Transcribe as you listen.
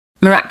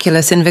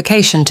Miraculous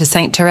Invocation to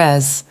Saint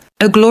Therese.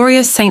 O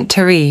glorious Saint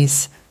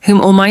Therese, whom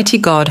Almighty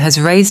God has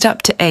raised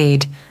up to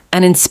aid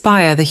and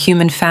inspire the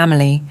human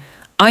family,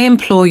 I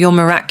implore your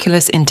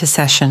miraculous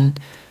intercession.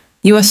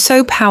 You are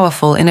so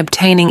powerful in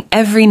obtaining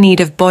every need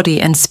of body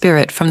and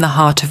spirit from the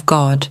heart of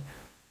God.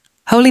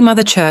 Holy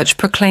Mother Church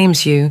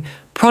proclaims you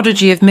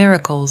Prodigy of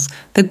Miracles,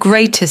 the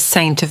greatest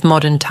saint of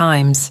modern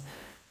times.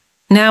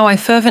 Now I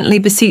fervently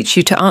beseech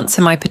you to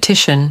answer my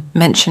petition,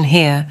 mentioned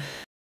here,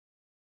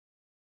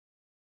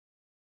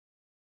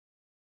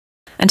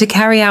 and to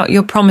carry out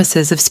your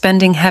promises of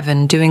spending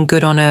heaven doing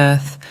good on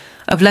earth,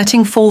 of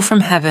letting fall from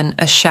heaven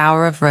a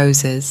shower of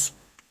roses.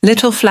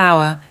 Little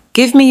flower,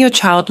 give me your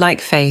childlike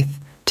faith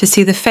to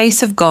see the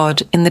face of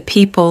God in the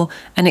people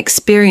and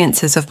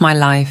experiences of my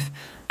life,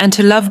 and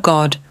to love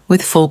God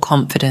with full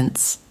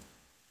confidence.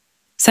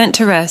 Saint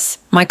Therese,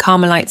 my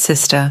Carmelite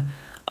sister,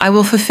 I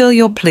will fulfill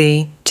your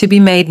plea to be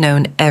made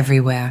known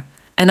everywhere,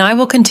 and I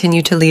will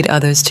continue to lead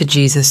others to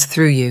Jesus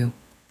through you.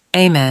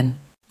 Amen.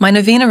 My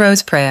Novena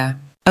Rose Prayer.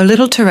 O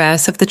little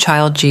Therese of the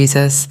child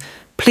Jesus,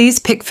 please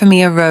pick for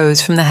me a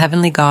rose from the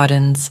heavenly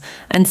gardens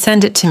and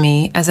send it to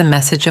me as a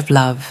message of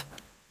love.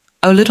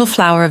 O little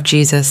flower of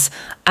Jesus,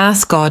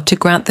 ask God to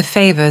grant the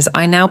favors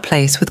I now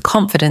place with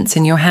confidence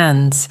in your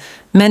hands.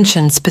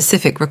 Mention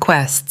specific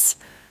requests.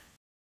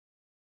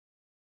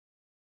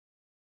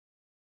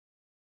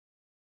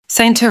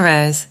 Saint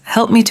Therese,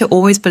 help me to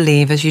always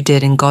believe as you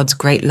did in God's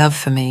great love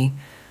for me,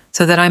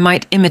 so that I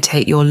might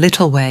imitate your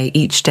little way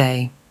each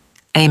day.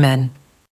 Amen.